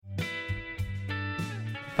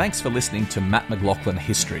Thanks for listening to Matt McLaughlin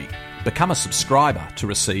History. Become a subscriber to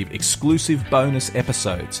receive exclusive bonus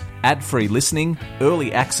episodes, ad-free listening,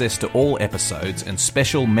 early access to all episodes, and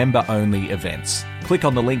special member-only events. Click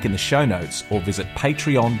on the link in the show notes or visit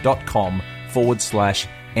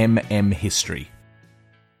patreon.com/mmhistory.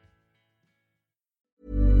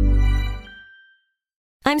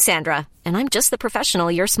 I'm Sandra, and I'm just the professional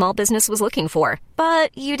your small business was looking for.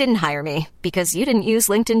 But you didn't hire me because you didn't use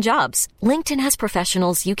LinkedIn Jobs. LinkedIn has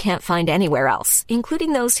professionals you can't find anywhere else,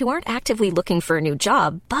 including those who aren't actively looking for a new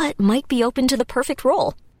job, but might be open to the perfect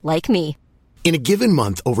role, like me. In a given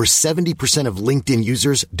month, over 70% of LinkedIn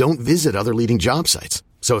users don't visit other leading job sites.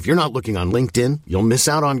 So if you're not looking on LinkedIn, you'll miss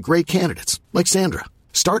out on great candidates, like Sandra.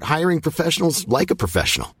 Start hiring professionals like a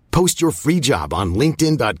professional. Post your free job on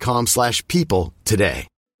linkedin.com/people today.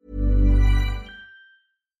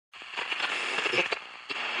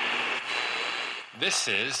 This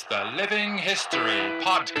is the Living History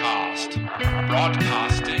Podcast,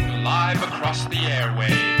 broadcasting live across the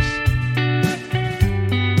airwaves.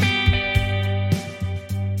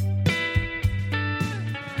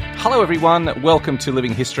 Hello everyone, welcome to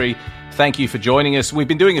Living History. Thank you for joining us. We've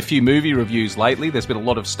been doing a few movie reviews lately. There's been a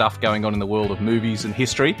lot of stuff going on in the world of movies and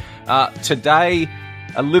history. Today,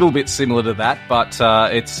 a little bit similar to that, but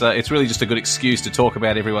it's really just a good excuse to talk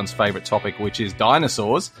about everyone's favourite topic, which is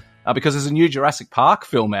dinosaurs. Because there's a new Jurassic Park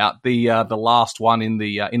film out, the last one in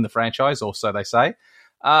the franchise, or so they say.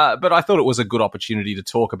 But I thought it was a good opportunity to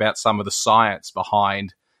talk about some of the science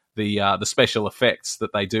behind the special effects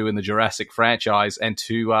that they do in the Jurassic franchise. And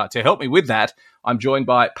to help me with that, I'm joined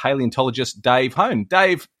by paleontologist Dave Hone.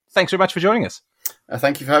 Dave, thanks very much for joining us.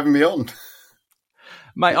 Thank you for having me on.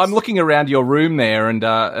 Mate, I'm looking around your room there, and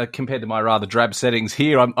compared to my rather drab settings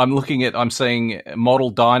here, I'm seeing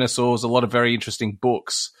model dinosaurs, a lot of very interesting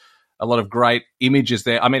books, a lot of great images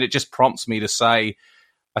there. I mean, it just prompts me to say,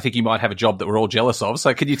 I think you might have a job that we're all jealous of.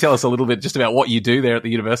 So could you tell us a little bit just about what you do there at the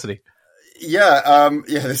university?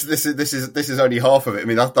 This is only half of it. I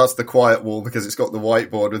mean, that's the quiet wall because it's got the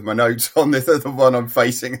whiteboard with my notes on it. The one I'm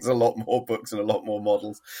facing is a lot more books and a lot more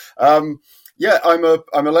models. I'm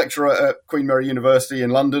a lecturer at Queen Mary University in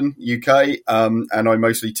London, UK, and I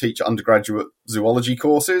mostly teach undergraduate zoology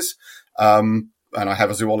courses. And I have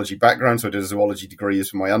a zoology background, so I did a zoology degree as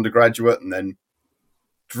for my undergraduate, and then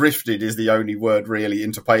drifted is the only word really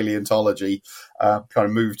into paleontology, kind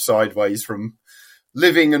of moved sideways from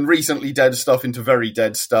living and recently dead stuff into very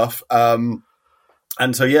dead stuff. And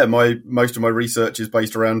so, most of my research is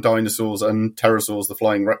based around dinosaurs and pterosaurs, the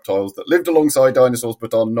flying reptiles that lived alongside dinosaurs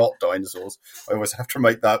but are not dinosaurs. I always have to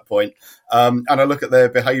make that point. And I look at their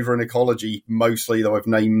behavior and ecology mostly, though I've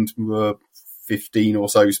named 15 or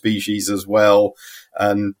so species as well,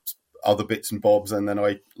 and other bits and bobs. And then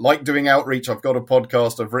I like doing outreach. I've got a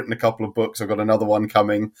podcast. I've written a couple of books. I've got another one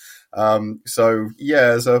coming.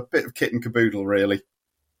 There's a bit of kit and caboodle, really.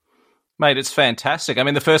 Mate, it's fantastic. I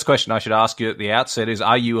mean, the first question I should ask you at the outset is,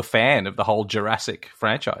 are you a fan of the whole Jurassic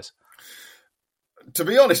franchise? To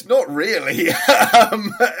be honest, not really.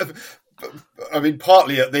 I mean,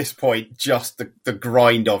 partly at this point, just the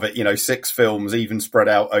grind of it, 6 films, even spread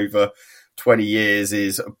out over 20 years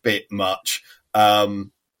is a bit much.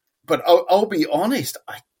 But I'll be honest,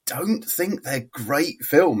 I don't think they're great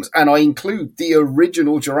films. And I include the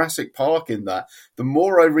original Jurassic Park in that. The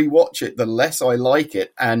more I rewatch it, the less I like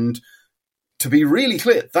it. And to be really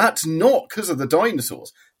clear, that's not because of the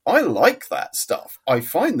dinosaurs. I like that stuff. I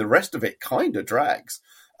find the rest of it kind of drags.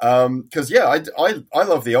 Because I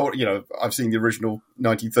love the old, I've seen the original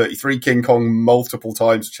 1933 King Kong multiple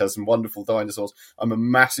times, which has some wonderful dinosaurs. I'm a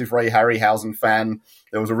massive Ray Harryhausen fan.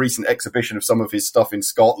 There was a recent exhibition of some of his stuff in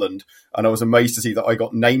Scotland, and I was amazed to see that I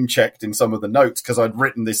got name checked in some of the notes because I'd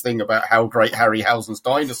written this thing about how great Harryhausen's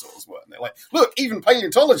dinosaurs were. And they're like, look, even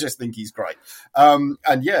paleontologists think he's great.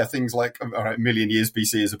 Things like A Million Years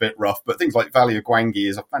BC is a bit rough, but things like Valley of Gwangi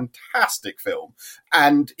is a fantastic film,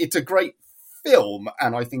 and it's a great film.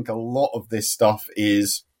 And I think a lot of this stuff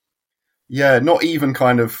is, not even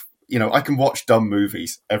kind of, I can watch dumb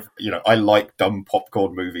movies. I like dumb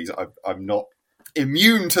popcorn movies. I'm not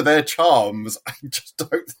immune to their charms. I just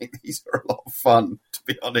don't think these are a lot of fun, to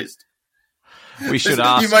be honest. We should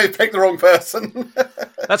ask. You may have picked the wrong person.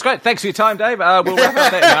 That's great. Thanks for your time, Dave. We'll wrap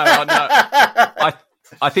up there. No.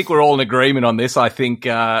 I think we're all in agreement on this. I think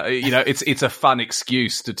it's a fun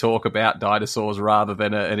excuse to talk about dinosaurs rather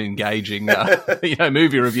than an engaging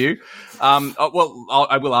movie review.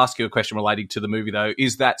 I will ask you a question relating to the movie though.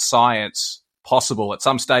 Is that science possible at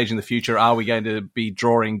some stage in the future? Are we going to be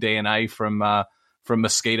drawing DNA from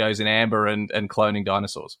mosquitoes in amber and cloning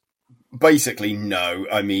dinosaurs? Basically, no.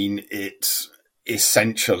 I mean,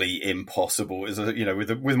 essentially impossible.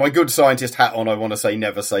 With my good scientist hat on, I want to say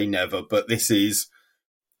never, but this is,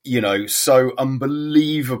 so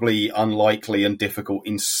unbelievably unlikely and difficult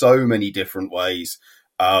in so many different ways,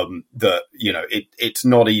 that, it's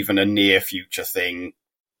not even a near future thing,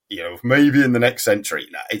 maybe in the next century.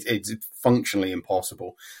 No, it's functionally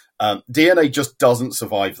impossible. DNA just doesn't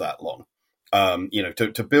survive that long.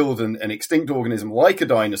 To build an extinct organism like a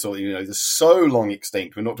dinosaur, they're so long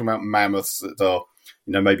extinct. We're not talking about mammoths that are,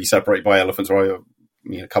 maybe separated by elephants or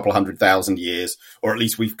a couple of 100,000 years, or at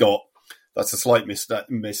least we've got. That's a slight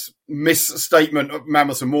misstatement.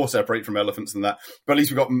 Mammoths are more separated from elephants than that, but at least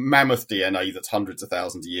we've got mammoth DNA that's hundreds of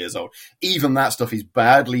thousands of years old. Even that stuff is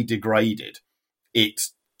badly degraded.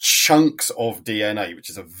 It's chunks of DNA, which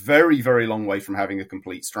is a very, very long way from having a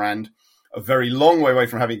complete strand. A very long way away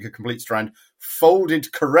from having a complete strand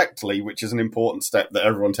folded correctly, which is an important step that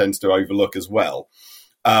everyone tends to overlook as well.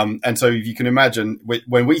 And so if you can imagine,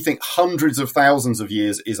 when we think hundreds of thousands of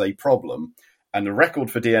years is a problem, and the record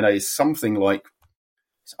for DNA is something like,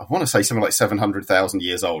 I want to say something like 700,000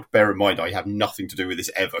 years old. Bear in mind, I have nothing to do with this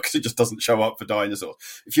ever, because it just doesn't show up for dinosaurs.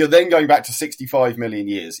 If you're then going back to 65 million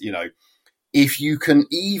years, if you can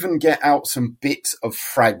even get out some bits of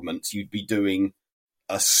fragments, you'd be doing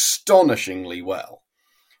astonishingly well.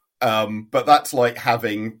 But that's like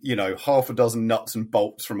having, half a dozen nuts and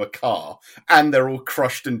bolts from a car, and they're all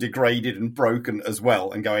crushed and degraded and broken as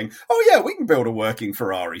well, and going, oh yeah, we can build a working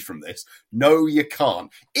Ferrari from this. No, you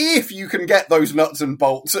can't. If you can get those nuts and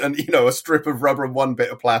bolts and, a strip of rubber and one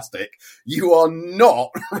bit of plastic, you are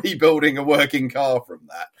not rebuilding a working car from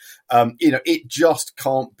that. It just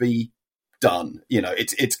can't be done.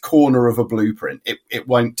 It's corner of a blueprint. It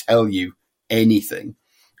won't tell you anything.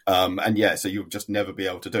 So you'll just never be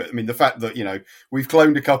able to do it. I mean, the fact that, we've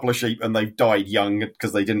cloned a couple of sheep and they've died young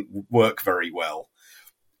because they didn't work very well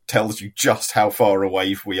tells you just how far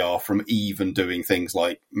away we are from even doing things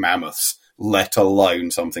like mammoths, let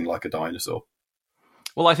alone something like a dinosaur.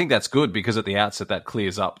 Well, I think that's good, because at the outset that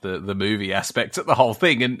clears up the movie aspects of the whole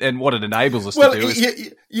thing, and what it enables us to do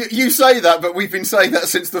is... You say that, but we've been saying that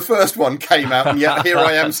since the first one came out, and yet here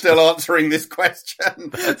I am still answering this question.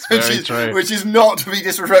 That's very true. Which is not to be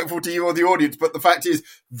disrespectful to you or the audience, but the fact is,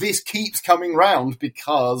 this keeps coming round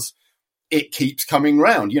because it keeps coming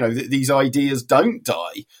round. These ideas don't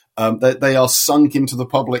die. They are sunk into the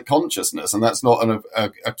public consciousness, and that's not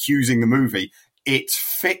accusing the movie. It's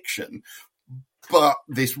fiction. But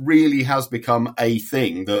this really has become a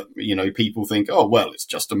thing that, people think, oh, well, it's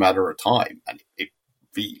just a matter of time. And it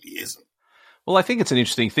really isn't. Well, I think it's an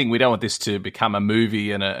interesting thing. We don't want this to become a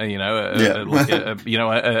movie and a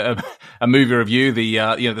movie review,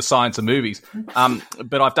 the science of movies.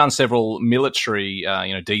 But I've done several military,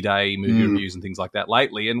 D-Day movie reviews and things like that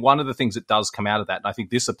lately. And one of the things that does come out of that, and I think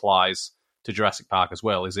this applies to Jurassic Park as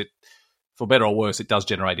well, is it, for better or worse, it does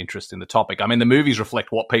generate interest in the topic. I mean, the movies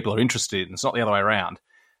reflect what people are interested in. It's not the other way around.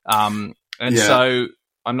 So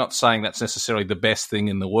I'm not saying that's necessarily the best thing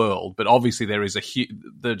in the world, but obviously there is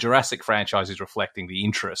the Jurassic franchise is reflecting the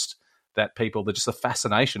interest that people, just the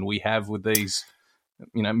fascination we have with these,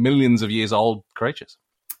 millions of years old creatures.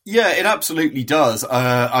 Yeah, it absolutely does.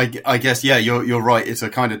 I guess, you're right. It's a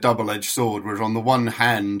kind of double-edged sword, where on the one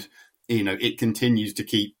hand, it continues to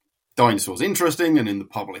keep dinosaurs interesting and in the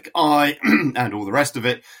public eye and all the rest of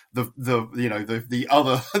it. The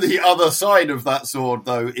other side of that sword,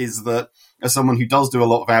 though, is that as someone who does do a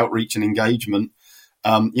lot of outreach and engagement,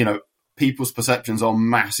 people's perceptions are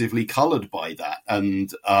massively coloured by that. And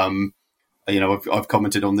I've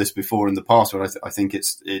commented on this before in the past, but I think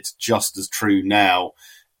it's just as true now,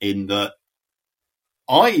 in that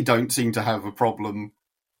I don't seem to have a problem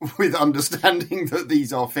with understanding that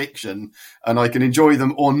these are fiction, and I can enjoy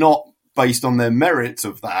them or not based on their merits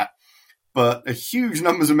of that. But a huge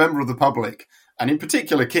numbers of members of the public, and in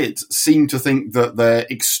particular kids, seem to think that they're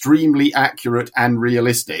extremely accurate and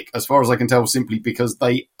realistic, as far as I can tell, simply because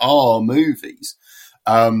they are movies.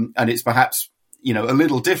 And it's perhaps, a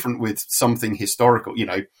little different with something historical.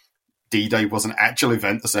 D-Day was an actual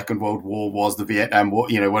event. The Second World War was, the Vietnam War,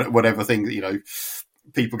 whatever thing,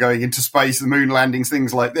 people going into space, the moon landings,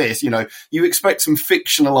 things like this. You expect some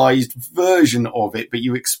fictionalized version of it, but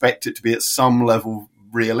you expect it to be at some level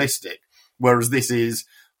realistic. Whereas this is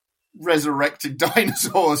resurrected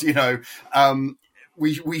dinosaurs,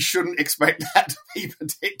 we shouldn't expect that to be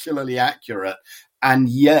particularly accurate. And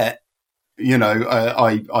yet,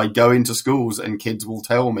 I go into schools and kids will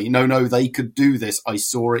tell me, no, they could do this. I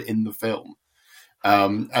saw it in the film.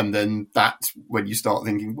 And then that's when you start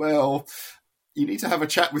thinking, well, you need to have a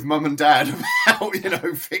chat with mum and dad about,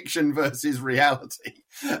 fiction versus reality,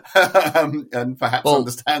 and perhaps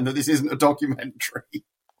understand that this isn't a documentary.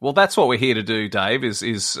 Well, that's what we're here to do, Dave, is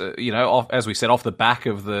as we said, off the back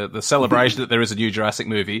of the celebration that there is a new Jurassic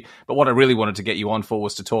movie. But what I really wanted to get you on for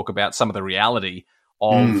was to talk about some of the reality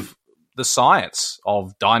of the science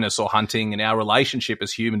of dinosaur hunting and our relationship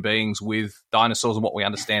as human beings with dinosaurs and what we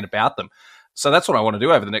understand about them. So that's what I want to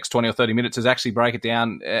do over the next 20 or 30 minutes, is actually break it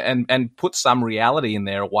down and put some reality in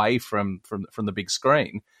there away from the big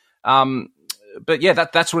screen. But yeah,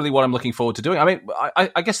 that's really what I'm looking forward to doing. I mean,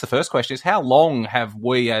 I guess the first question is, how long have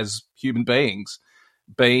we as human beings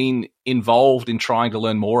been involved in trying to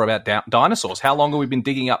learn more about dinosaurs? How long have we been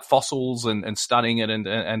digging up fossils and studying it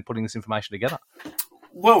and putting this information together?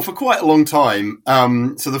 Well, for quite a long time.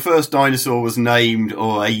 So the first dinosaur was named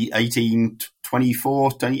 1824,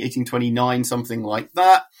 1829, something like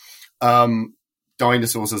that.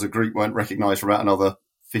 Dinosaurs as a group weren't recognised for about another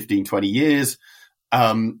 15, 20 years.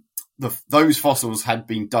 Those fossils had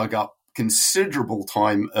been dug up considerable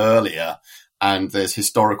time earlier, and there's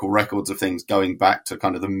historical records of things going back to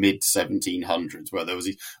kind of the mid-1700s, where there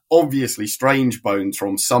was obviously strange bones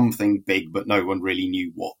from something big, but no one really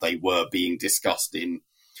knew what they were, being discussed in,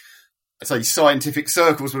 I'd say, scientific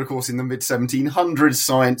circles. But of course, in the mid-1700s,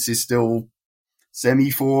 science is still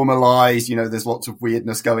semi-formalized. There's lots of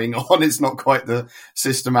weirdness going on. It's not quite the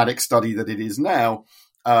systematic study that it is now.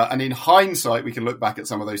 And in hindsight, we can look back at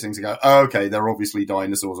some of those things and go, oh, okay, they're obviously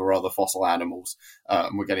dinosaurs or other fossil animals.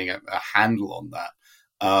 And we're getting a handle on that.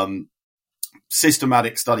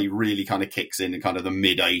 Systematic study really kind of kicks in kind of the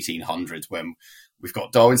mid-1800s, when we've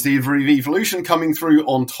got Darwin's theory of evolution coming through,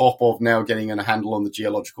 on top of now getting a handle on the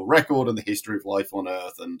geological record and the history of life on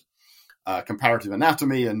Earth, and comparative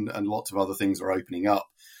anatomy and lots of other things are opening up.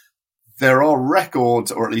 There are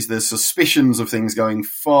records, or at least there's suspicions of things going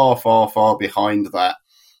far, far, far behind that.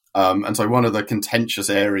 And so one of the contentious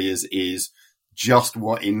areas is just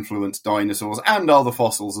what influence dinosaurs and other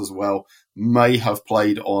fossils as well may have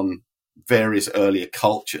played on various earlier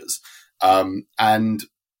cultures. And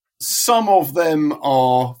some of them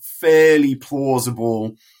are fairly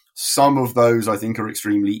plausible. Some of those I think are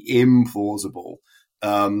extremely implausible.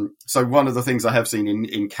 So one of the things I have seen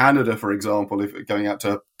in Canada, for example, if going out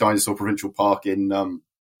to Dinosaur Provincial Park in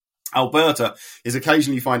Alberta, is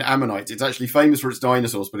occasionally you find ammonites. It's actually famous for its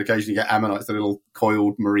dinosaurs, but occasionally you get ammonites, the little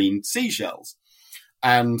coiled marine seashells.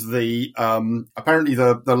 And apparently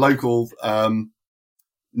the local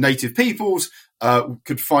native peoples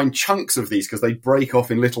could find chunks of these because they break off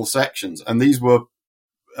in little sections. And these were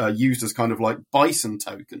used as kind of like bison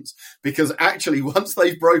tokens, because actually once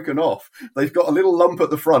they've broken off, they've got a little lump at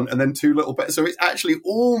the front and then two little bits. So it's actually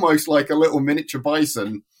almost like a little miniature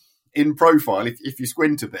bison in profile if you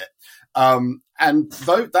squint a bit. And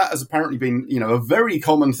though that has apparently been, a very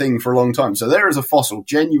common thing for a long time. So there is a fossil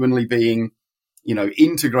genuinely being,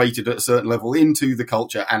 integrated at a certain level into the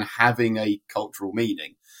culture and having a cultural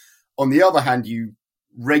meaning. On the other hand, you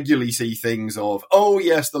regularly see things of, oh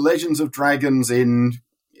yes, the legends of dragons in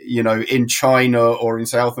China or in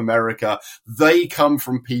South America, they come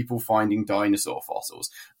from people finding dinosaur fossils.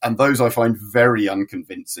 And those I find very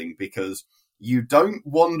unconvincing, because you don't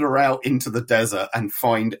wander out into the desert and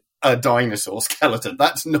find a dinosaur skeleton.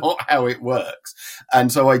 That's not how it works.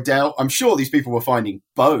 And so I'm sure these people were finding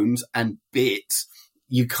bones and bits.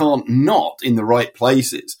 You can't not in the right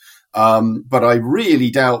places. But I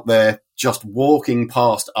really doubt they're just walking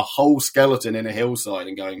past a whole skeleton in a hillside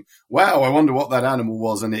and going, wow, I wonder what that animal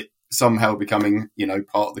was, and it somehow becoming,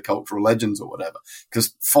 part of the cultural legends or whatever,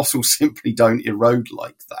 because fossils simply don't erode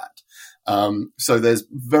like that. So there's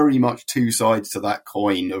very much two sides to that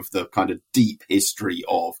coin of the kind of deep history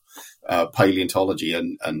of paleontology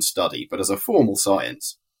and study. But as a formal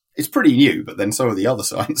science, it's pretty new, but then so are the other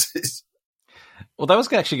sciences. Well, that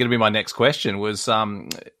was actually going to be my next question, was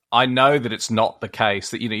I know that it's not the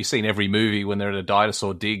case that, you see in every movie when they're at a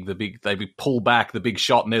dinosaur dig, they pull back the big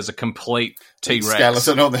shot and there's a complete T-Rex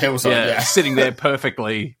skeleton on the hillside, sitting there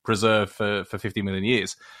perfectly preserved for 50 million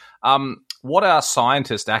years. What are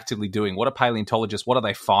scientists actively doing? What are paleontologists? What are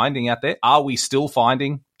they finding out there? Are we still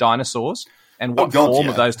finding dinosaurs? And what form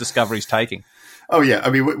are those discoveries taking? Oh, yeah. I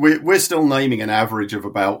mean, we're still naming an average of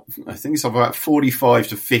about 45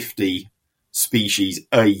 to 50 species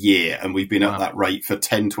a year. And we've been at that rate for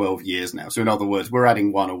 10, 12 years now. So in other words, we're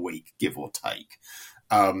adding one a week, give or take.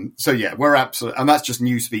 So yeah, we're absolutely, and that's just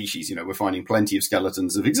new species. We're finding plenty of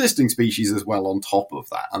skeletons of existing species as well on top of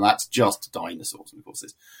that. And that's just dinosaurs. And of course,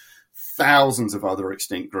 there's thousands of other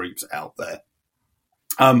extinct groups out there.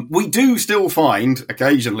 We do still find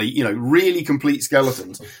occasionally, really complete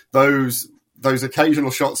skeletons. Those those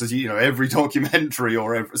occasional shots, as you know, every documentary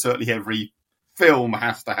or certainly every film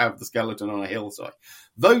has to have the skeleton on a hillside.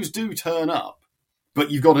 Those do turn up,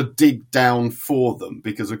 but you've got to dig down for them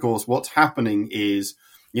because, of course, what's happening is,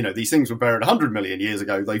 you know, these things were buried 100 million years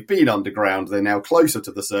ago. They've been underground. They're now closer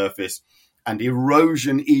to the surface, and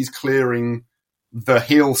erosion is clearing the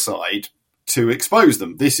hillside to expose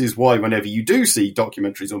them. This is why whenever you do see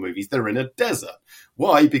documentaries or movies, they're in a desert.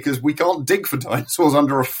 Why? Because we can't dig for dinosaurs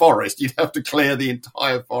under a forest. You'd have to clear the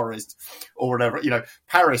entire forest or whatever. You know,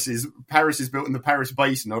 Paris is built in the Paris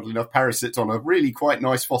Basin. Oddly enough, Paris sits on a really quite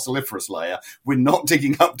nice fossiliferous layer. We're not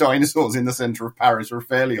digging up dinosaurs in the center of Paris for a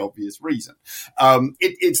fairly obvious reason.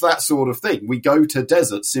 It's that sort of thing. We go to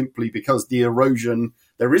deserts simply because the erosion,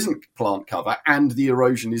 there isn't plant cover, and the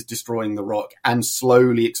erosion is destroying the rock and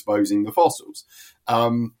slowly exposing the fossils.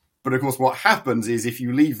 But of course, what happens is if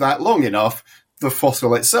you leave that long enough, the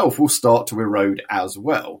fossil itself will start to erode as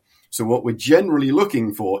well. So what we're generally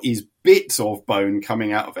looking for is bits of bone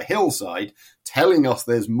coming out of a hillside, telling us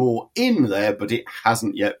there's more in there, but it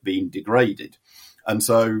hasn't yet been degraded. And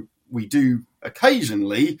so we do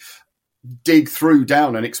occasionally dig through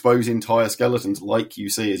down and expose entire skeletons like you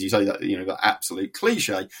see, as you say, that, you know, that absolute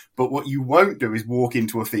cliche. But what you won't do is walk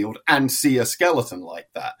into a field and see a skeleton like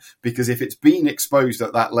that, because if it's been exposed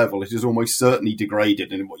at that level, it is almost certainly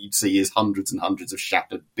degraded, and what you'd see is hundreds and hundreds of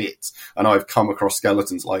shattered bits. And I've come across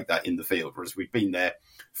skeletons like that in the field, whereas we've been there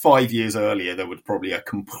 5 years earlier, there was probably a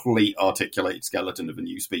complete articulated skeleton of a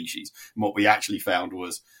new species. And what we actually found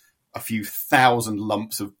was a few thousand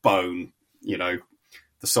lumps of bone, you know,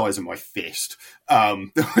 the size of my fist.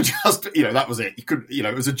 Just, you know, that was it. You could, you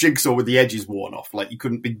know, it was a jigsaw with the edges worn off. Like, you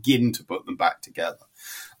couldn't begin to put them back together.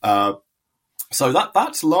 So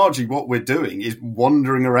that's largely what we're doing, is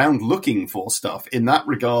wandering around looking for stuff. In that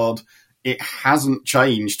regard, it hasn't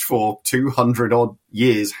changed for 200 odd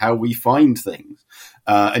years how we find things.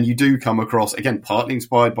 And you do come across, again, partly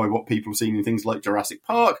inspired by what people have seen in things like Jurassic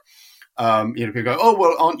Park. You know, people go, oh,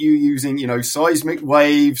 well, aren't you using, you know, seismic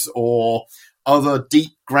waves or other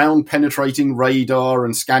deep ground penetrating radar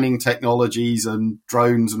and scanning technologies and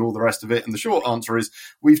drones and all the rest of it? And the short answer is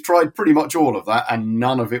we've tried pretty much all of that, and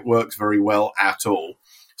none of it works very well at all.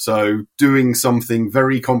 So doing something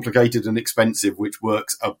very complicated and expensive, which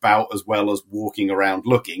works about as well as walking around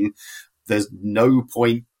looking, there's no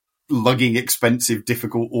point lugging expensive,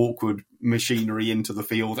 difficult, awkward machinery into the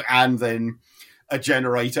field and then a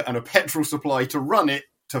generator and a petrol supply to run it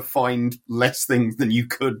to find less things than you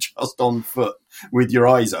could just on foot with your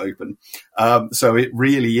eyes open. So it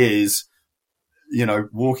really is, you know,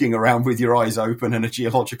 walking around with your eyes open and a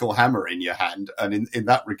geological hammer in your hand. And in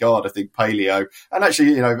that regard, I think paleo, and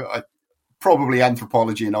actually, you know, probably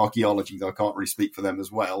anthropology and archaeology, though I can't really speak for them as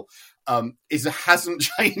well, hasn't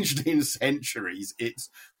changed in centuries. It's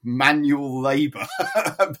manual labor,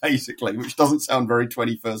 basically, which doesn't sound very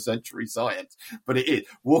 21st century science, but it is.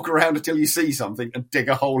 Walk around until you see something and dig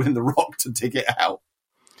a hole in the rock to dig it out.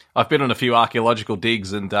 I've been on a few archaeological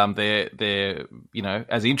digs, and they're you know,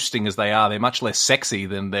 as interesting as they are, they're much less sexy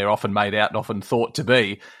than they're often made out and often thought to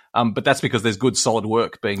be. But that's because there's good, solid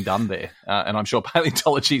work being done there, and I'm sure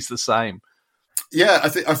paleontology is the same. Yeah, I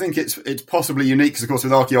think it's possibly unique because, of course,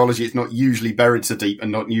 with archaeology, it's not usually buried so deep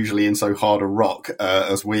and not usually in so hard a rock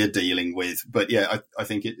as we're dealing with. But yeah, I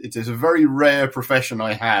think it is a very rare profession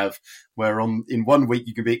I have, where in 1 week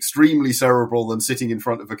you can be extremely cerebral and sitting in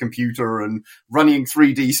front of a computer and running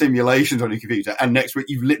 3D simulations on your computer, and next week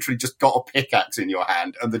you've literally just got a pickaxe in your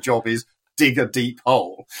hand and the job is dig a deep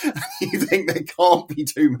hole. You think there can't be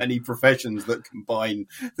too many professions that combine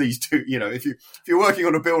these two. You know, if you're working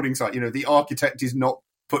on a building site, you know, the architect is not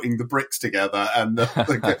putting the bricks together, and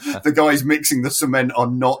the guys mixing the cement are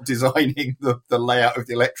not designing the layout of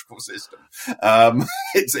the electrical system.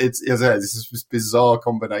 It's this bizarre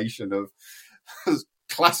combination of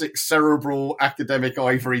classic cerebral academic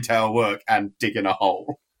ivory tower work and digging a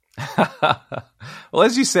hole. Well,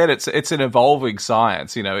 as you said, it's an evolving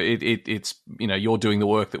science. You know, it's you know, you're doing the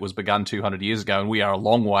work that was begun 200 years ago, and we are a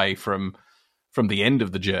long way from the end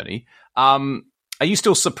of the journey. Are you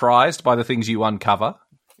still surprised by the things you uncover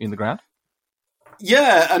in the ground?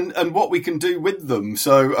 Yeah, and what we can do with them.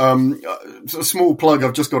 So, a small plug.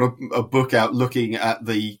 I've just got a book out looking at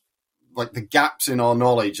the gaps in our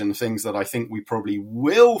knowledge and things that I think we probably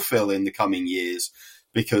will fill in the coming years,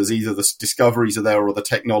 because either the discoveries are there or the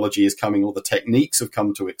technology is coming or the techniques have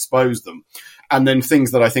come to expose them. And then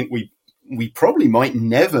things that I think we probably might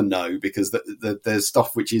never know, because there's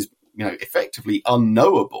stuff which is, you know, effectively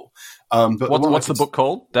unknowable. But what's the book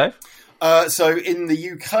called, Dave? So in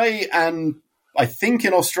the UK and I think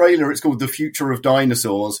in Australia it's called The Future of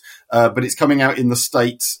Dinosaurs, but it's coming out in the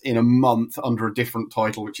States in a month under a different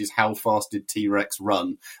title, which is How Fast Did T-Rex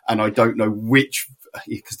Run? And I don't know which,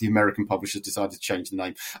 because the American publishers decided to change the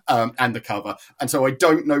name and the cover. And so I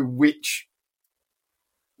don't know which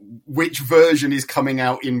version is coming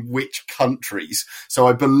out in which countries. So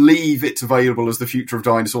I believe it's available as The Future of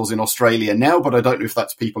Dinosaurs in Australia now, but I don't know if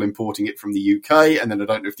that's people importing it from the UK, and then I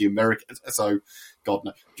don't know if the American... So, God,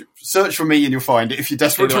 no. Search for me and you'll find it if you're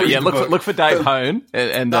desperate to read the book. Look for Dave Hone,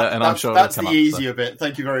 and I'm sure that's the easier bit.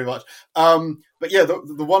 Thank you very much. But yeah,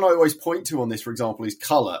 the one I always point to on this, for example, is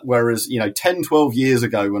colour, whereas, 10, 12 years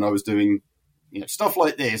ago when I was doing stuff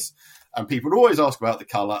like this, and people would always ask about the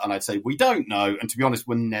colour, and I'd say, we don't know. And to be honest,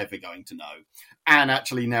 we're never going to know. And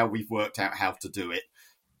actually now we've worked out how to do it.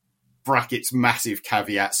 Brackets, massive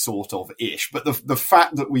caveat, sort of ish. But the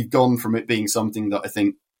fact that we've gone from it being something that I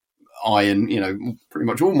think I and, pretty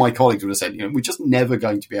much all my colleagues would have said, we're just never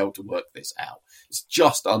going to be able to work this out. It's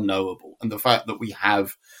just unknowable. And the fact that we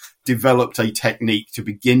have developed a technique to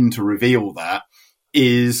begin to reveal that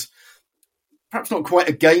is perhaps not quite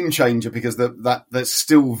a game changer, because that's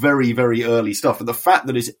still very, very early stuff. But the fact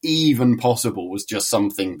that it's even possible was just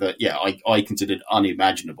something that, I considered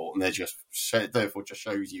unimaginable. And therefore just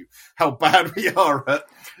shows you how bad we are at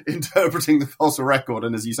interpreting the fossil record.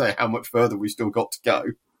 And as you say, how much further we've still got to go.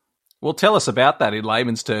 Well, tell us about that in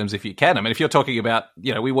layman's terms, if you can. I mean, if you're talking about,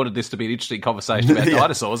 we wanted this to be an interesting conversation about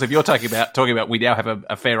dinosaurs. If you're talking about, we now have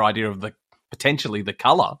a fair idea of potentially the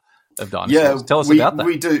colour of dinosaurs. Yeah, tell us about that.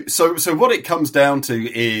 We do. So what it comes down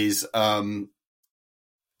to is tetrapods,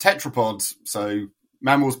 so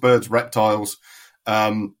mammals, birds, reptiles,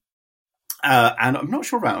 and I'm not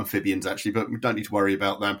sure about amphibians actually, but we don't need to worry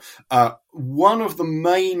about them. One of the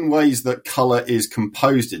main ways that colour is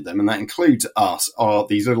composed in them, and that includes us, are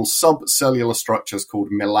these little subcellular structures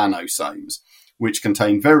called melanosomes, which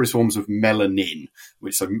contain various forms of melanin,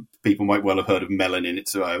 which some people might well have heard of melanin. It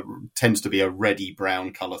tends to be a reddy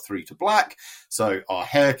brown colour through to black. So our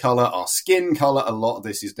hair colour, our skin colour, a lot of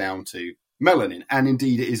this is down to melanin. And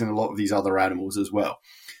indeed it is in a lot of these other animals as well.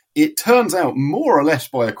 It turns out, more or less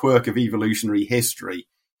by a quirk of evolutionary history,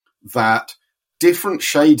 that different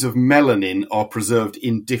shades of melanin are preserved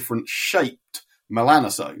in different shaped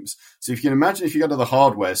melanosomes. So if you can imagine, if you go to the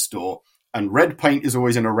hardware store, and red paint is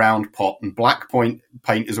always in a round pot, and black paint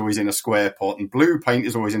is always in a square pot, and blue paint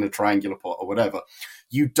is always in a triangular pot, or whatever.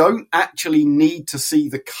 You don't actually need to see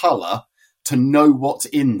the colour to know what's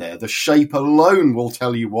in there. The shape alone will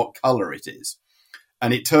tell you what colour it is.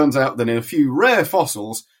 And it turns out that in a few rare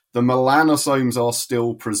fossils, the melanosomes are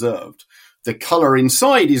still preserved. The colour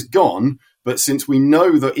inside is gone, but since we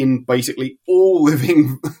know that in basically all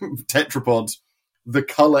living tetrapods, the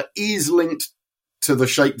colour is linked to the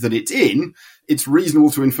shape that it's in, it's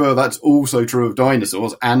reasonable to infer that's also true of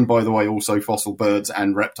dinosaurs, and by the way, also fossil birds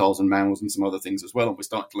and reptiles and mammals and some other things as well. And we're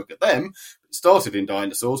starting to look at them. It started in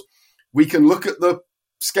dinosaurs. We can look at the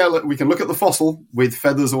skeleton, we can look at the fossil with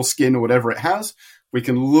feathers or skin or whatever it has. We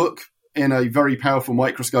can look in a very powerful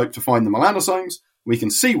microscope to find the melanosomes. We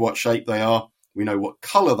can see what shape they are. We know what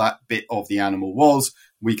colour that bit of the animal was.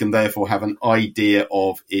 We can therefore have an idea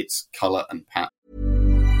of its colour and pattern.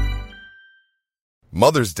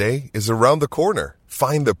 Mother's Day is around the corner.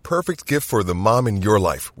 Find the perfect gift for the mom in your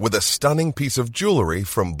life with a stunning piece of jewelry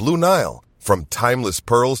from Blue Nile. From timeless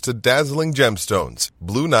pearls to dazzling gemstones,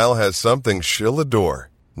 Blue Nile has something she'll adore.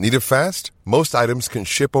 Need it fast? Most items can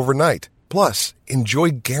ship overnight. Plus,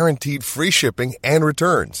 enjoy guaranteed free shipping and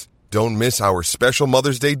returns. Don't miss our special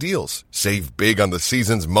Mother's Day deals. Save big on the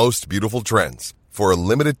season's most beautiful trends. For a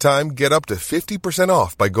limited time, get up to 50%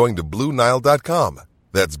 off by going to BlueNile.com.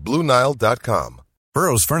 That's BlueNile.com.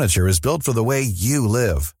 Burrow's furniture is built for the way you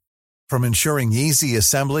live. From ensuring easy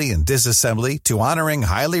assembly and disassembly to honoring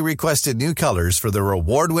highly requested new colors for their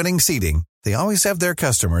award-winning seating, they always have their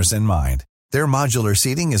customers in mind. Their modular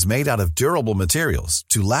seating is made out of durable materials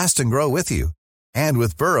to last and grow with you. And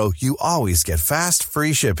with Burrow, you always get fast,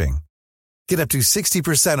 free shipping. Get up to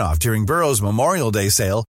 60% off during Burrow's Memorial Day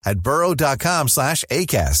sale at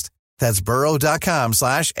burrow.com/ACAST. That's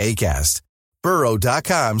burrow.com/ACAST.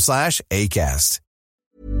 burrow.com/ACAST.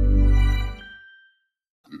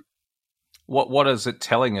 What is it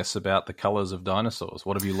telling us about the colours of dinosaurs?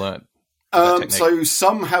 What have you learned? So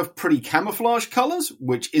some have pretty camouflage colours,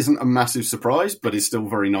 which isn't a massive surprise, but is still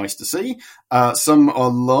very nice to see. Some are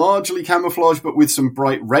largely camouflage, but with some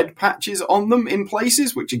bright red patches on them in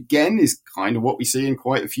places, which again is kind of what we see in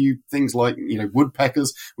quite a few things like,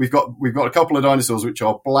 woodpeckers. We've got a couple of dinosaurs which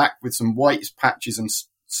are black with some white patches and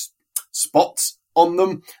spots on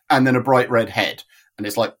them, and then a bright red head. And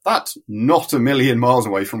it's like, that's not a million miles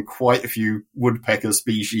away from quite a few woodpecker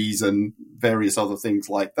species and various other things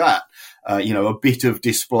like that. A bit of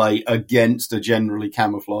display against a generally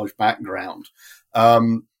camouflaged background.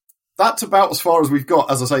 That's about as far as we've got.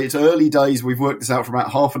 As I say, it's early days. We've worked this out for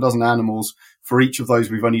about half a dozen animals. For each of those,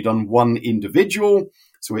 we've only done one individual.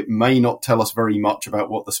 So it may not tell us very much about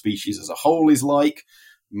what the species as a whole is like.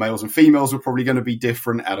 Males and females are probably going to be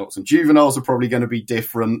different. Adults and juveniles are probably going to be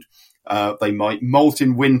different. They might molt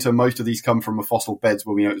in winter. Most of these come from fossil beds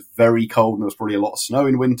where we know it's very cold and there's probably a lot of snow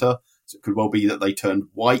in winter. So it could well be that they turned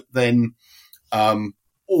white then.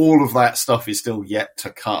 All of that stuff is still yet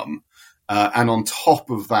to come. And on top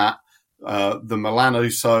of that, the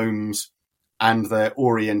melanosomes and their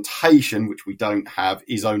orientation, which we don't have,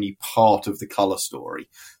 is only part of the color story.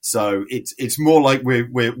 So it's more like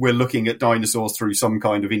we're looking at dinosaurs through some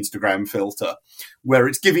kind of Instagram filter, where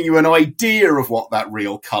it's giving you an idea of what that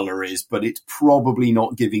real color is, but it's probably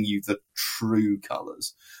not giving you the true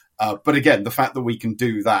colors. But again, the fact that we can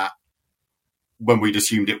do that when we'd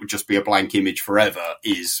assumed it would just be a blank image forever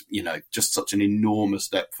is, just such an enormous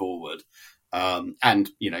step forward.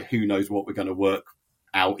 And who knows what we're going to work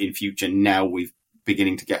out in future now we're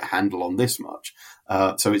beginning to get a handle on this much.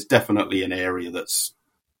 So it's definitely an area that's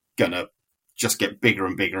going to just get bigger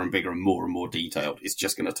and bigger and bigger and more detailed. It's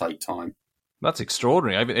just going to take time. That's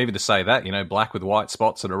extraordinary. Even to say that, black with white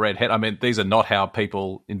spots and a red head. I mean, these are not how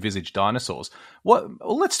people envisage dinosaurs. Well,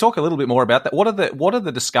 let's talk a little bit more about that. What are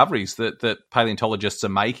the discoveries that paleontologists are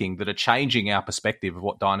making that are changing our perspective of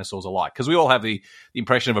what dinosaurs are like? Because we all have the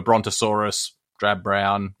impression of a brontosaurus, drab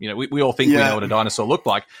brown. We all think we know what a dinosaur looked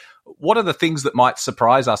like. What are the things that might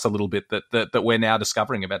surprise us a little bit that we're now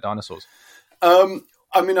discovering about dinosaurs? I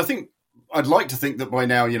think I'd like to think that by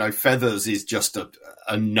now, feathers is just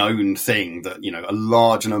a known thing, that, a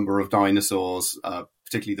large number of dinosaurs,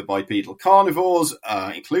 particularly the bipedal carnivores,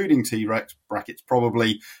 including T-Rex, brackets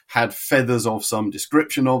probably, had feathers of some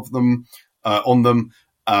description of them, on them.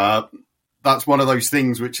 That's one of those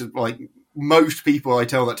things which is like, most people I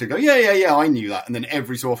tell that to go, yeah, I knew that. And then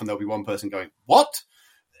every so often there'll be one person going, what?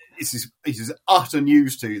 This is utter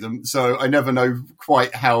news to them. So I never know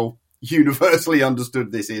quite how universally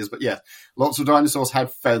understood this is. But yeah, lots of dinosaurs had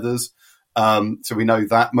feathers. So we know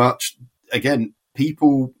that much. Again,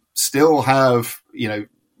 people still have,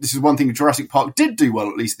 this is one thing Jurassic Park did do well,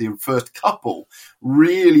 at least the first couple,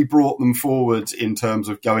 really brought them forwards in terms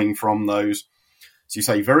of going from those, so you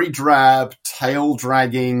say, very drab, tail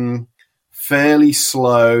dragging, fairly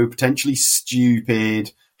slow, potentially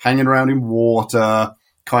stupid, hanging around in water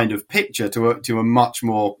kind of picture to a much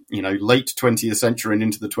more, late 20th century and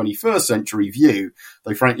into the 21st century view.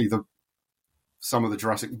 Though frankly, some of the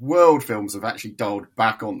Jurassic World films have actually dialed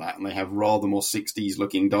back on that, and they have rather more 60s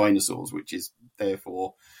looking dinosaurs, which is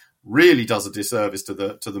therefore really does a disservice to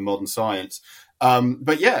the modern science.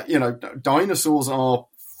 But yeah, dinosaurs are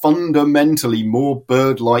fundamentally more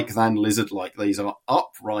bird-like than lizard-like. These are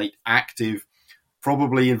upright, active,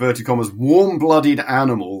 probably inverted commas, warm-blooded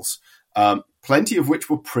animals, plenty of which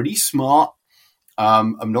were pretty smart.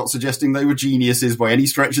 I'm not suggesting they were geniuses by any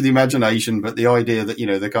stretch of the imagination, but the idea that,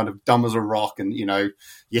 they're kind of dumb as a rock and, you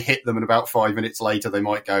hit them and about 5 minutes later they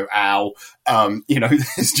might go, ow.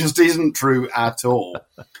 This just isn't true at all.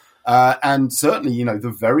 And certainly,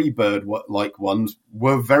 the very bird-like ones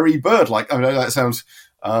were very bird-like. I know that sounds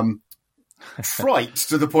trite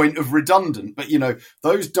to the point of redundant, but,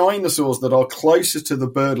 those dinosaurs that are closest to the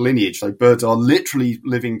bird lineage, so birds are literally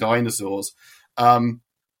living dinosaurs,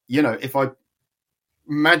 if I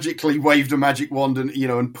magically waved a magic wand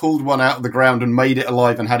and pulled one out of the ground and made it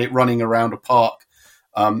alive and had it running around a park,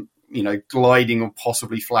 gliding or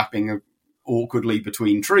possibly flapping awkwardly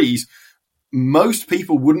between trees, most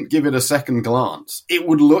people wouldn't give it a second glance. It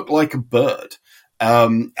would look like a bird.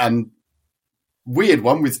 And weird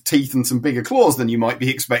one with teeth and some bigger claws than you might be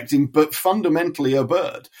expecting, but fundamentally a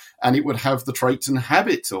bird. And it would have the traits and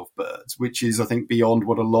habits of birds, which is, I think, beyond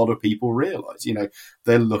what a lot of people realize.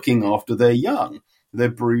 They're looking after their young. They're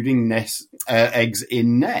brooding eggs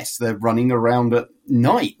in nests. They're running around at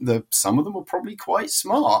night. Some of them are probably quite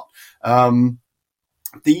smart.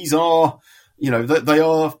 These are, they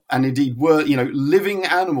are, and indeed were, living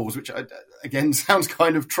animals, which again sounds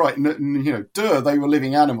kind of trite. They were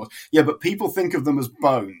living animals. Yeah, but people think of them as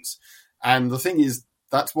bones. And the thing is,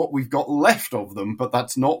 that's what we've got left of them, but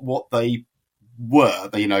that's not what they were.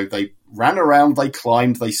 They ran around, they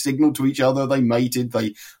climbed, they signaled to each other, they mated,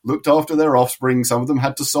 they looked after their offspring. Some of them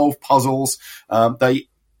had to solve puzzles. They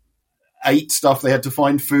ate stuff. They had to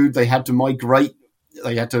find food. They had to migrate.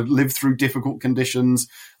 They had to live through difficult conditions.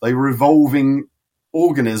 They were evolving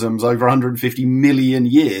organisms over 150 million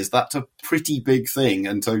years. That's a pretty big thing.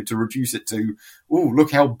 And so to reduce it to,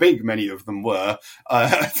 look how big many of them were,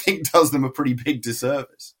 I think does them a pretty big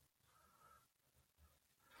disservice.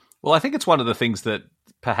 Well, I think it's one of the things that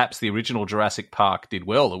perhaps the original Jurassic Park did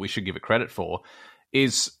well, that we should give it credit for,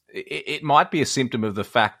 is it might be a symptom of the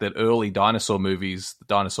fact that early dinosaur movies, the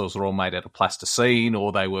dinosaurs were all made out of plasticine,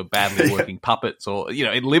 or they were badly working puppets, or,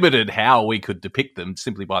 it limited how we could depict them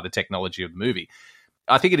simply by the technology of the movie.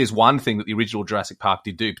 I think it is one thing that the original Jurassic Park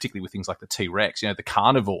did do, particularly with things like the T-Rex, the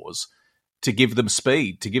carnivores, to give them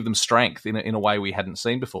speed, to give them strength in a way we hadn't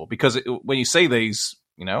seen before. Because when you see these,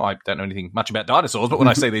 I don't know anything much about dinosaurs, but when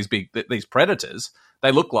I see these predators,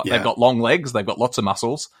 they look like they've got long legs, they've got lots of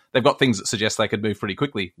muscles, they've got things that suggest they could move pretty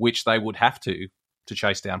quickly, which they would have to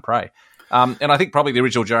chase down prey. And I think probably the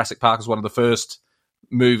original Jurassic Park is one of the first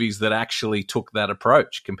movies that actually took that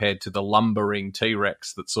approach, compared to the lumbering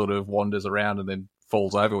T-Rex that sort of wanders around and then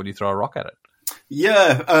falls over when you throw a rock at it.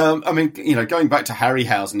 Yeah, going back to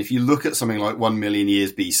Harryhausen, if you look at something like 1 million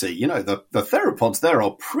years BC, the theropods there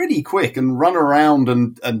are pretty quick and run around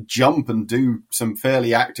and jump and do some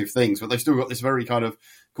fairly active things, but they've still got this very kind of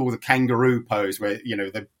called the kangaroo pose where,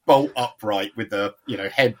 they bolt upright with the,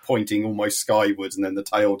 head pointing almost skywards and then the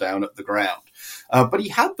tail down at the ground. But he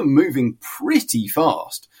had them moving pretty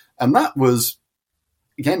fast. And that was,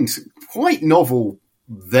 again, quite novel.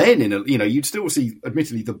 Then you'd still see,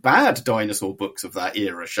 admittedly, the bad dinosaur books of that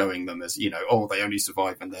era showing them as, they only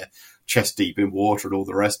survive when they're chest deep in water and all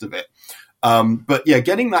the rest of it. But yeah,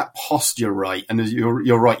 getting that posture right, and as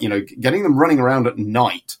you're right, getting them running around at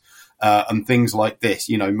night, and things like this,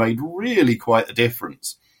 made really quite a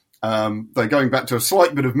difference. Though going back to a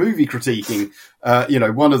slight bit of movie critiquing,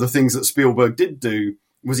 one of the things that Spielberg did do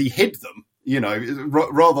was he hid them.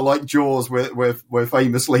 Rather like Jaws, where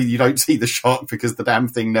famously you don't see the shark because the damn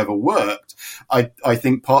thing never worked. I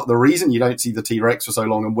think part of the reason you don't see the T-Rex for so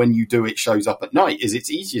long, and when you do, it shows up at night, is it's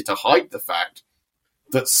easier to hide the fact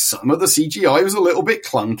that some of the CGI was a little bit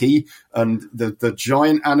clunky, and the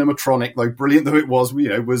giant animatronic, though brilliant though it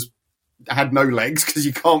was, had no legs because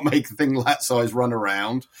you can't make a thing that size run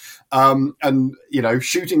around. And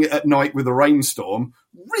shooting it at night with a rainstorm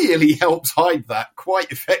really helps hide that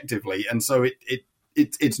quite effectively. And so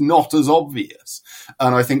it's not as obvious.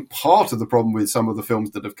 And I think part of the problem with some of the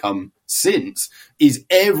films that have come since is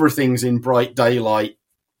everything's in bright daylight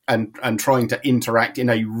and trying to interact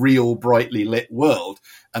in a real brightly lit world.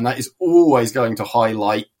 And that is always going to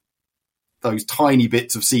highlight those tiny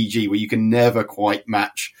bits of CG where you can never quite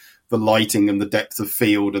match the lighting and the depth of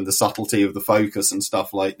field and the subtlety of the focus and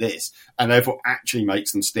stuff like this, and therefore actually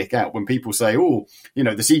makes them stick out. When people say, the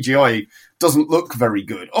CGI doesn't look very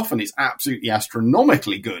good, often it's absolutely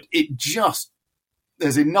astronomically good.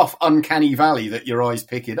 There's enough uncanny valley that your eyes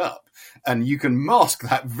pick it up. And you can mask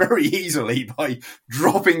that very easily by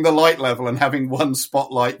dropping the light level and having one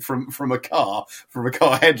spotlight from a car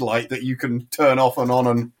headlight that you can turn off and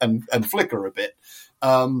on and flicker a bit.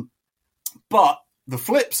 But the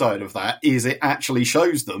flip side of that is it actually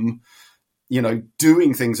shows them,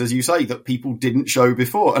 doing things, as you say, that people didn't show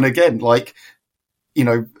before. And again,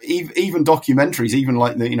 even documentaries, even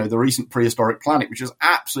like the recent Prehistoric Planet, which is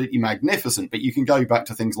absolutely magnificent, but you can go back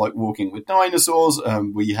to things like Walking with Dinosaurs.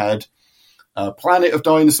 We had Planet of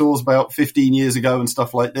Dinosaurs about 15 years ago and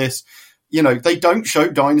stuff like this. They don't show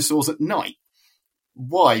dinosaurs at night.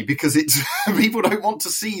 Why? Because people don't want to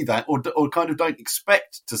see that or kind of don't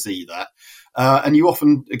expect to see that. And you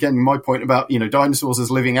often, again, my point about, dinosaurs as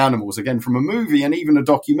living animals, again, from a movie and even a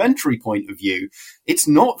documentary point of view, it's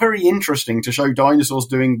not very interesting to show dinosaurs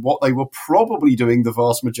doing what they were probably doing the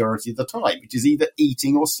vast majority of the time, which is either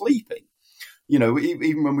eating or sleeping.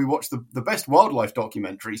 Even when we watch the best wildlife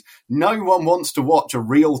documentaries, no one wants to watch a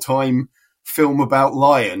real-time film about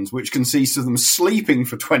lions, which consists of them sleeping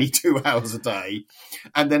for 22 hours a day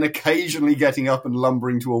and then occasionally getting up and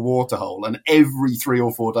lumbering to a waterhole and every 3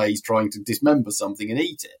 or 4 days trying to dismember something and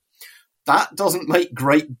eat it. That doesn't make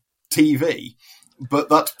great TV, but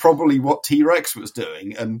that's probably what T-Rex was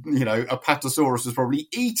doing. And, Apatosaurus was probably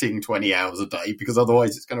eating 20 hours a day because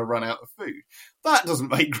otherwise it's going to run out of food. That doesn't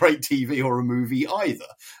make great TV or a movie either.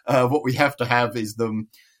 What we have to have is them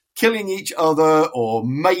killing each other or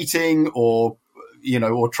mating or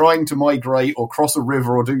trying to migrate or cross a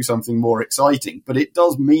river or do something more exciting. But it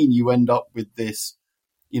does mean you end up with this,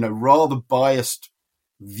 rather biased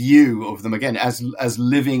view of them again as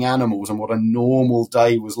living animals and what a normal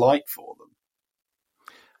day was like for them.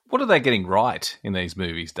 What are they getting right in these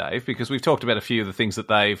movies, Dave? Because we've talked about a few of the things that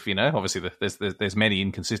they've, obviously there's many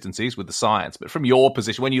inconsistencies with the science, but from your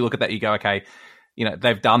position, when you look at that, you go, okay,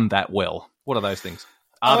 they've done that well. What are those things?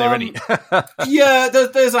 Are there any? Yeah,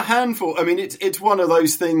 there's a handful. I mean, it's one of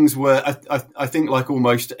those things where I think, like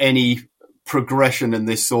almost any progression in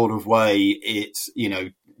this sort of way, it's, you know,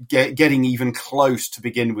 getting even close to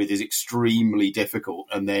begin with is extremely difficult,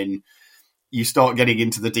 and then you start getting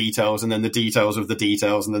into the details, and then the details of the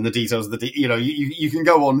details, and then the details of the you know, you can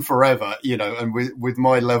go on forever, you know. And with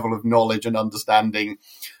my level of knowledge and understanding,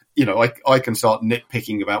 you know, I can start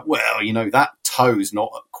nitpicking about, well, you know, that toe's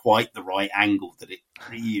not at quite the right angle that it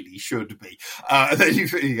really should be. Then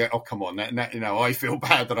you go, oh, come on, now, you know, I feel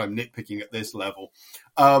bad that I'm nitpicking at this level.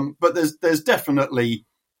 But there's definitely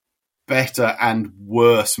better and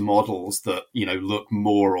worse models that, you know, look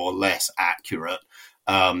more or less accurate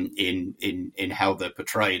in how they're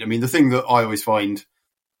portrayed. I mean, the thing that I always find,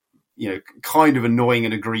 you know, kind of annoying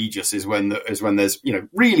and egregious is when there's, you know,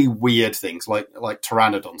 really weird things like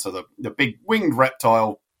Pteranodon, so the big winged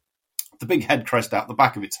reptile, the big head crest out the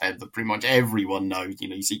back of its head that pretty much everyone knows. You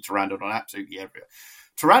know, you see Pteranodon absolutely everywhere.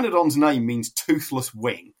 Pteranodon's name means toothless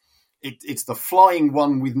wing. It's the flying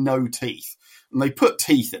one with no teeth, and they put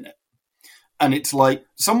teeth in it. And it's like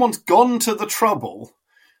someone's gone to the trouble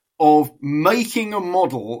of making a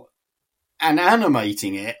model and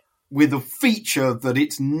animating it with a feature that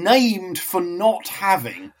it's named for not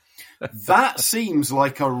having. That seems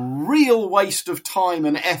like a real waste of time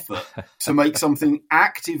and effort to make something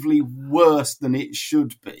actively worse than it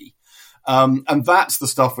should be. And that's the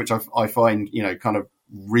stuff which I find, you know, kind of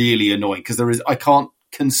really annoying, because I can't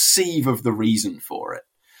conceive of the reason for it.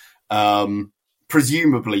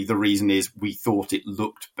 Presumably the reason is we thought it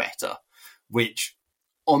looked better, which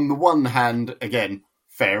on the one hand, again,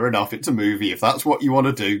 fair enough, it's a movie. If that's what you want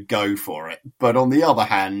to do, go for it. But on the other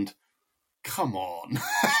hand, come on.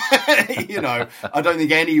 You know, I don't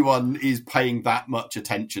think anyone is paying that much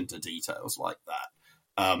attention to details like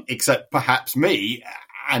that, except perhaps me.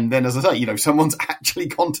 And then, as I say, you know, someone's actually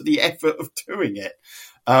gone to the effort of doing it.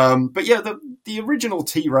 But yeah, the original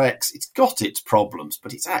T-Rex, it's got its problems,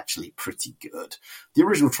 but it's actually pretty good. The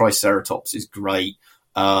original Triceratops is great.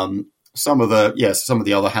 Some of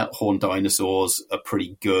the other horned dinosaurs are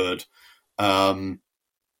pretty good.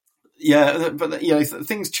 Yeah, but you know,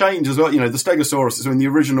 things change as well. You know, the Stegosaurus is in the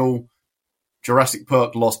original Jurassic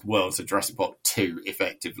Park Lost World, so Jurassic Park 2,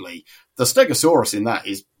 effectively. The Stegosaurus in that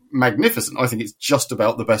is magnificent. I think it's just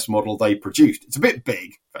about the best model they produced. It's a bit big.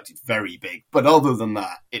 In fact, it's very big. But other than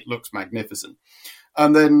that, it looks magnificent.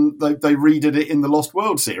 And then they redid it in the Lost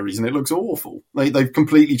World series, and it looks awful. They've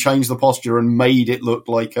completely changed the posture and made it look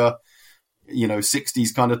like a, you know,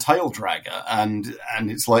 60s kind of tail dragger. And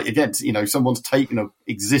it's like, again, you know, someone's taken an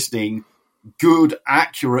existing good,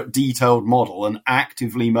 accurate, detailed model and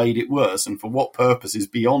actively made it worse. And for what purpose is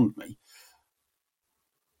beyond me.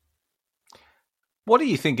 What do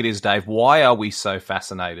you think it is, Dave? Why are we so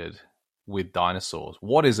fascinated with dinosaurs?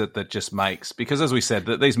 What is it that just makes... Because as we said,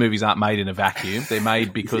 that these movies aren't made in a vacuum. They're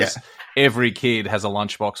made because every kid has a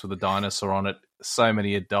lunchbox with a dinosaur on it. So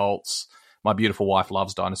many adults. My beautiful wife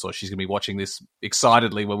loves dinosaurs. She's going to be watching this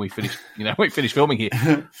excitedly when we finish, filming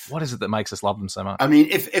here. What is it that makes us love them so much? I mean,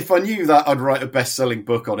 if I knew that, I'd write a best-selling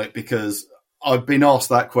book on it, because I've been asked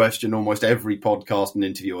that question almost every podcast and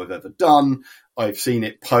interview I've ever done. I've seen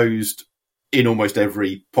it posed in almost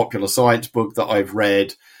every popular science book that I've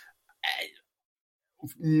read.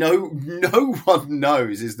 No one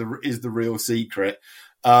knows is the real secret,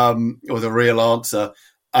 or the real answer.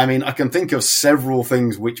 I mean, I can think of several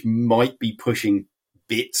things which might be pushing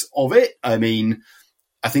bits of it. I mean,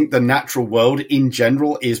 I think the natural world in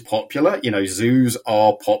general is popular. You know, zoos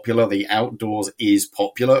are popular. The outdoors is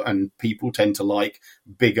popular, and people tend to like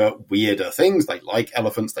bigger, weirder things. They like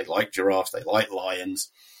elephants. They like giraffes. They like lions.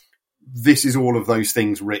 This is all of those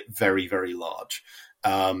things writ very, very large.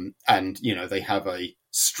 And, you know, they have a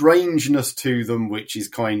strangeness to them, which is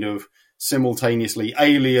kind of simultaneously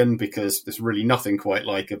alien, because there's really nothing quite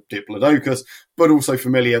like a Diplodocus, but also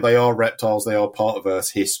familiar. They are reptiles. They are part of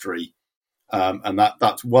Earth's history. And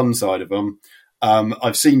that's one side of them.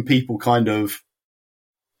 I've seen people kind of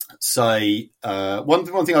say, one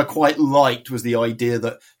thing I quite liked was the idea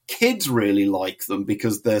that kids really like them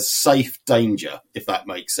because they're safe danger, if that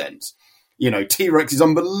makes sense. You know, T-Rex is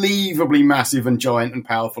unbelievably massive and giant and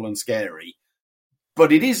powerful and scary,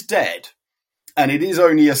 but it is dead, and it is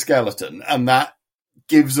only a skeleton, and that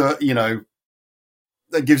gives you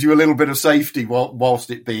a little bit of safety whilst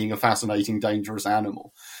it being a fascinating, dangerous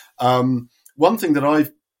animal. One thing that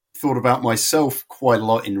I've thought about myself quite a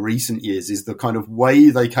lot in recent years is the kind of way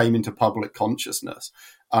they came into public consciousness.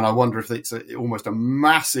 And I wonder if it's almost a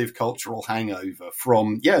massive cultural hangover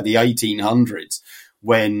from, the 1800s,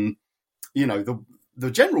 when, you know,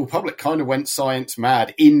 the general public kind of went science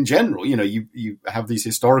mad in general. You know, you have these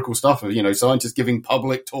historical stuff of, you know, scientists giving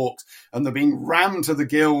public talks and they're being rammed to the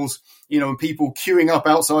gills, you know, and people queuing up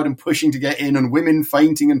outside and pushing to get in, and women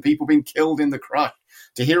fainting and people being killed in the crush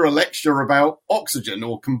to hear a lecture about oxygen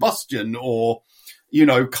or combustion or, you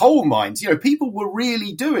know, coal mines. You know, people were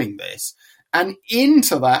really doing this. And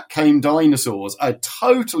into that came dinosaurs, a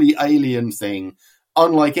totally alien thing,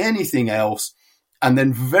 unlike anything else. And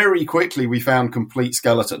then very quickly we found complete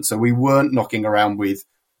skeletons. So we weren't knocking around with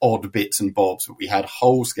odd bits and bobs, but we had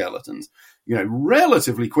whole skeletons. You know,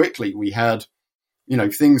 relatively quickly we had, you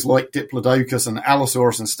know, things like Diplodocus and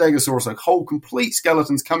Allosaurus and Stegosaurus, like whole complete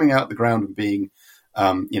skeletons coming out of the ground and being,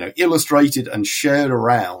 you know, illustrated and shared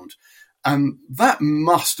around. And that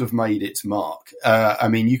must have made its mark. I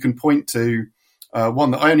mean, you can point to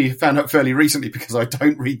one that I only found out fairly recently because I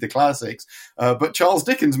don't read the classics. But Charles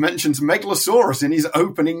Dickens mentions Megalosaurus in his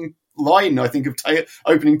opening line, I think, of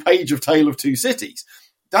opening page of Tale of Two Cities.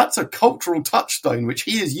 That's a cultural touchstone which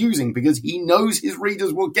he is using because he knows his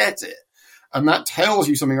readers will get it. And that tells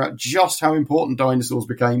you something about just how important dinosaurs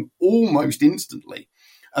became almost instantly.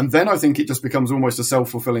 And then I think it just becomes almost a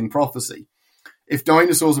self-fulfilling prophecy. If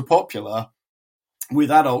dinosaurs are popular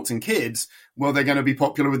with adults and kids, well, they're going to be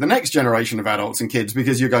popular with the next generation of adults and kids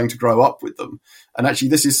because you're going to grow up with them. And actually,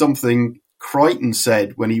 this is something Crichton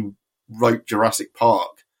said when he wrote Jurassic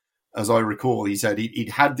Park. As I recall, he said he'd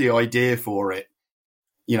had the idea for it,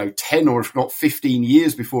 you know, 10 or if not 15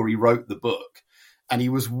 years before he wrote the book. And he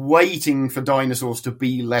was waiting for dinosaurs to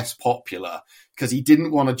be less popular because he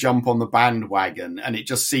didn't want to jump on the bandwagon. And it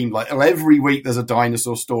just seemed like, well, every week there's a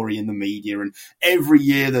dinosaur story in the media, and every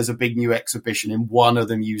year there's a big new exhibition in one of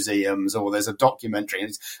the museums, or there's a documentary. And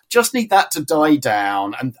it's just need that to die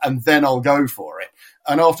down, and then I'll go for it.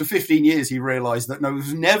 And after 15 years, he realized that no, it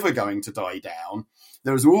was never going to die down.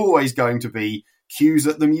 There was always going to be queues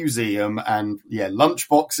at the museum and, yeah,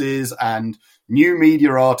 lunchboxes and new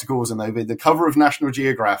media articles, and they've been the cover of National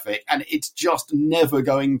Geographic, and it's just never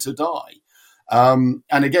going to die. And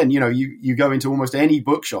again, you know, you go into almost any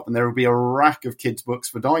bookshop and there will be a rack of kids' books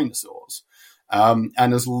for dinosaurs. And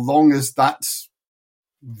as long as that's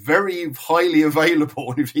very highly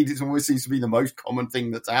available, and it always seems to be the most common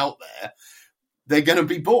thing that's out there, they're going to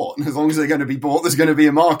be bought. And as long as they're going to be bought, there's going to be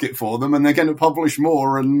a market for them, and they're going to publish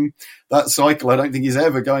more. And that cycle, I don't think, is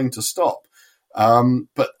ever going to stop.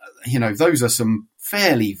 But, you know, those are some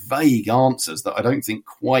fairly vague answers that I don't think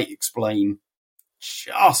quite explain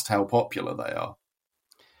just how popular they are.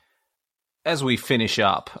 As we finish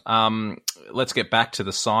up, let's get back to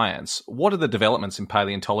the science. What are the developments in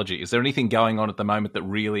paleontology? Is there anything going on at the moment that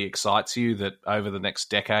really excites you, that over the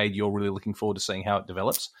next decade you're really looking forward to seeing how it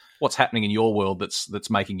develops? What's happening in your world that's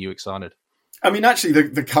making you excited? I mean, actually,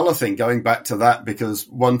 the colour thing, going back to that, because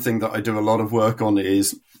one thing that I do a lot of work on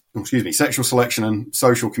is, sexual selection and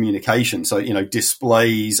social communication. So, you know,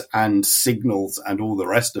 displays and signals and all the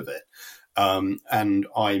rest of it. And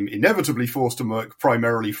I'm inevitably forced to work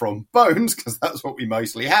primarily from bones because that's what we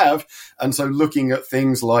mostly have. And so looking at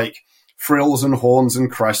things like frills and horns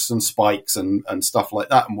and crests and spikes and stuff like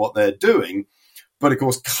that and what they're doing. But of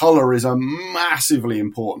course, colour is a massively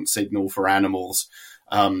important signal for animals.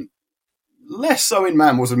 Less so in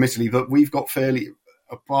mammals, admittedly, but we've got fairly,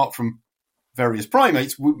 apart from various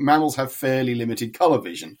primates, mammals have fairly limited colour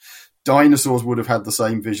vision. Dinosaurs would have had the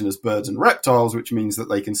same vision as birds and reptiles, which means that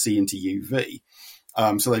they can see into UV.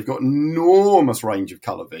 So they've got enormous range of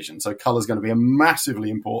colour vision. So colour is going to be a massively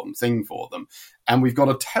important thing for them. And we've got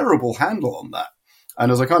a terrible handle on that.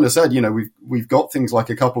 And as I kind of said, you know, we've got things like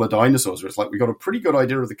a couple of dinosaurs where it's like we've got a pretty good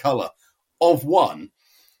idea of the colour of one.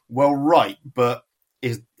 Well, right, but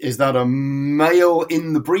is that a male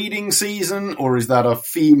in the breeding season, or is that a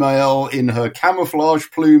female in her camouflage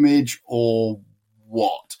plumage, or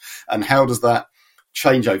what? And how does that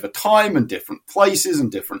change over time and different places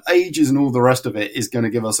and different ages and all the rest of it is going to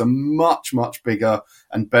give us a much, much bigger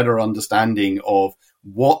and better understanding of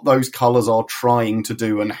what those colours are trying to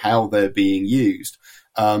do and how they're being used.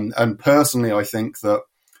 And personally, I think that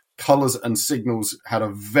colours and signals had a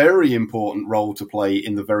very important role to play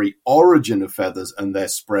in the very origin of feathers and their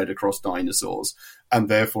spread across dinosaurs. And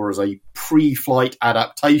therefore, as a pre-flight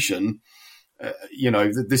adaptation, you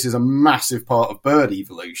know, this is a massive part of bird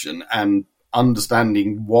evolution, and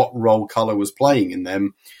understanding what role colour was playing in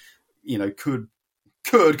them, you know, could,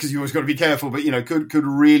 because you always got to be careful, but, you know, could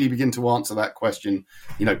really begin to answer that question,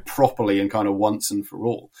 you know, properly and kind of once and for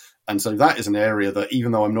all. And so that is an area that,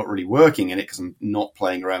 even though I'm not really working in it because I'm not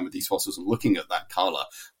playing around with these fossils and looking at that colour,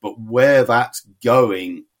 but where that's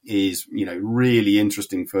going is, you know, really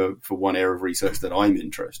interesting for one area of research that I'm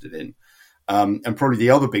interested in. And probably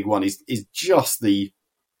the other big one is just the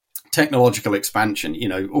technological expansion.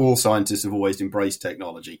 All scientists have always embraced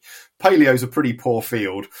technology. Paleo's a pretty poor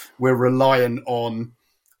field. We're reliant on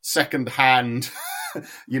second-hand,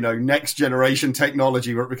 next generation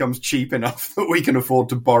technology where it becomes cheap enough that we can afford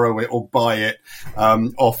to borrow it or buy it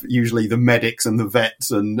off usually the medics and the vets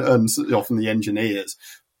and often the engineers.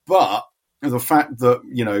 But the fact that,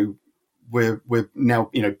 we're now,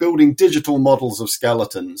 building digital models of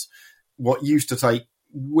skeletons, what used to take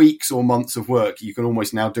weeks or months of work, you can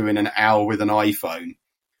almost now do in an hour with an iPhone.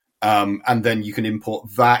 And then you can import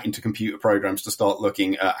that into computer programs to start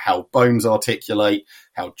looking at how bones articulate,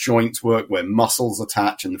 how joints work, where muscles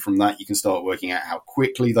attach. And from that, you can start working out how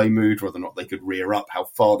quickly they moved, whether or not they could rear up, how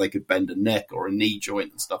far they could bend a neck or a knee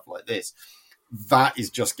joint and stuff like this. That is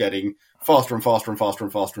just getting faster and faster and faster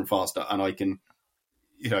and faster and faster. And I can,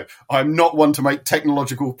 I'm not one to make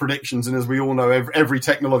technological predictions. And as we all know, every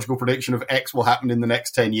technological prediction of X will happen in the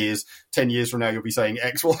next 10 years. 10 years from now, you'll be saying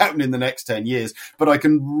X will happen in the next 10 years. But I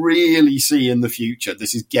can really see in the future,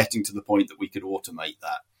 this is getting to the point that we could automate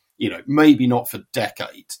that. Maybe not for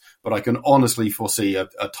decades, but I can honestly foresee a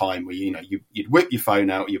time where, you'd whip your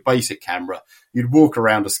phone out, your basic camera, you'd walk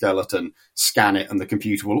around a skeleton, scan it, and the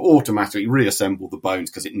computer will automatically reassemble the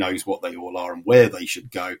bones because it knows what they all are and where they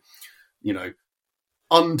should go.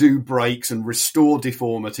 Undo breaks and restore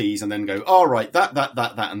deformities and then go, all right, that,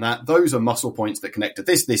 and that. Those are muscle points that connect to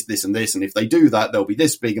this, and this. And if they do that, they'll be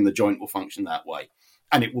this big and the joint will function that way.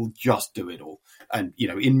 And it will just do it all. And,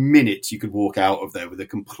 in minutes, you could walk out of there with a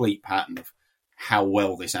complete pattern of how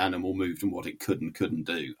well this animal moved and what it could and couldn't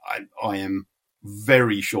do. I am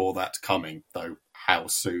very sure that's coming, though how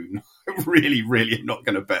soon? I really, really am not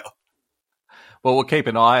going to bet. Well, we'll keep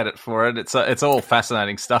an eye at it for it. It's all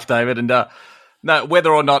fascinating stuff, David. And, no, whether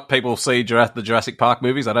or not people see the Jurassic Park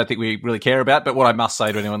movies, I don't think we really care about. But what I must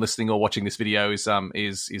say to anyone listening or watching this video is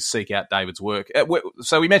seek out David's work.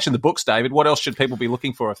 So we mentioned the books, David. What else should people be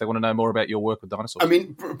looking for if they want to know more about your work with dinosaurs? I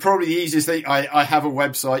mean, probably the easiest thing, I have a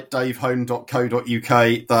website,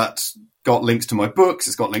 davehone.co.uk, that's got links to my books.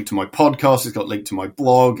 It's got link to my podcast. It's got link to my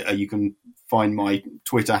blog. You can find my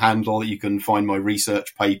Twitter handle. You can find my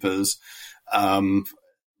research papers.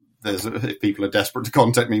 If people are desperate to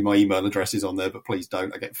contact me, my email address is on there, but please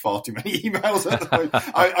don't. I get far too many emails at the moment.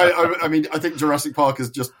 I mean, I think Jurassic Park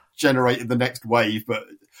has just generated the next wave, but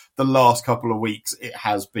the last couple of weeks, it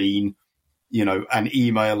has been, an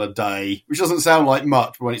email a day, which doesn't sound like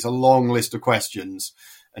much, but when it's a long list of questions,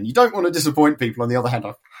 and you don't want to disappoint people. On the other hand,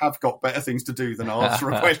 I have got better things to do than answer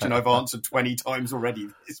a question I've answered 20 times already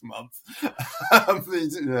this month.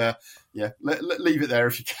 Leave it there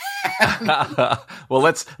if you can. Well,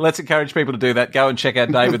 let's encourage people to do that. Go and check out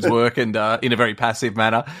David's work, and in a very passive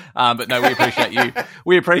manner. But no, we appreciate you.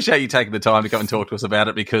 We appreciate you taking the time to come and talk to us about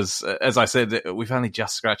it because, as I said, we've only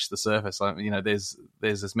just scratched the surface.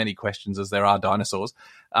 There's as many questions as there are dinosaurs.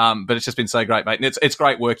 But it's just been so great, mate. And it's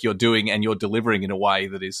great work you're doing, and you're delivering in a way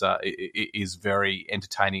that is very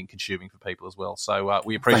entertaining and consuming for people as well. So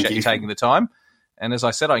we appreciate you taking the time. And as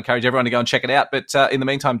I said, I encourage everyone to go and check it out. But in the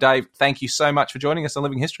meantime, Dave, thank you so much for joining us on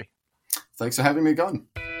Living History. Thanks for having me on.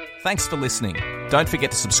 Thanks for listening. Don't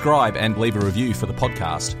forget to subscribe and leave a review for the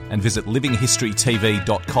podcast, and visit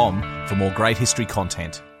livinghistorytv.com for more great history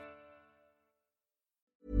content.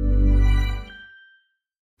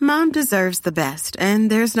 Mom deserves the best, and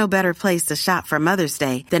there's no better place to shop for Mother's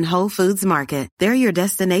Day than Whole Foods Market. They're your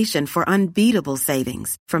destination for unbeatable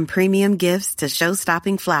savings, from premium gifts to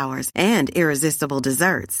show-stopping flowers and irresistible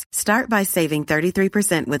desserts. Start by saving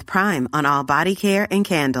 33% with Prime on all body care and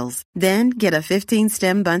candles. Then get a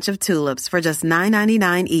 15-stem bunch of tulips for just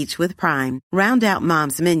 $9.99 each with Prime. Round out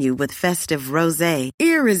Mom's menu with festive rosé,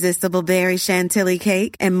 irresistible berry chantilly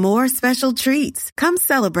cake, and more special treats. Come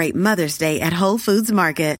celebrate Mother's Day at Whole Foods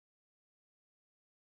Market.